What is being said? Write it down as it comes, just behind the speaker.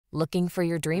Looking for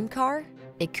your dream car?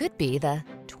 It could be the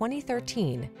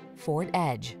 2013 Ford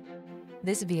Edge.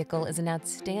 This vehicle is an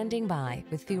outstanding buy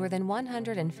with fewer than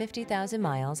 150,000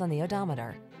 miles on the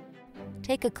odometer.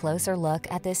 Take a closer look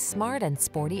at this smart and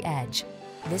sporty Edge.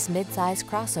 This midsize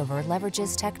crossover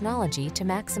leverages technology to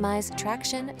maximize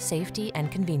traction, safety,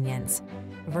 and convenience.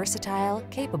 Versatile,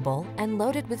 capable, and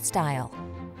loaded with style.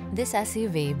 This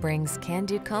SUV brings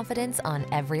can-do confidence on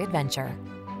every adventure.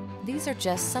 These are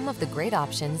just some of the great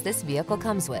options this vehicle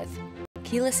comes with: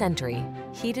 keyless entry,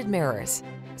 heated mirrors,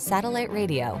 satellite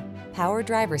radio, power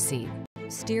driver's seat,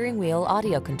 steering wheel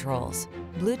audio controls,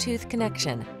 Bluetooth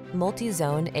connection,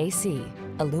 multi-zone AC,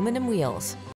 aluminum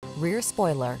wheels, rear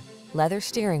spoiler, leather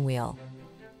steering wheel.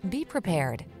 Be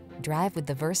prepared. Drive with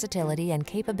the versatility and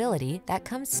capability that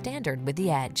comes standard with the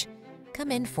Edge.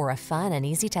 Come in for a fun and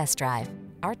easy test drive.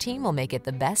 Our team will make it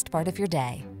the best part of your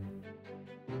day.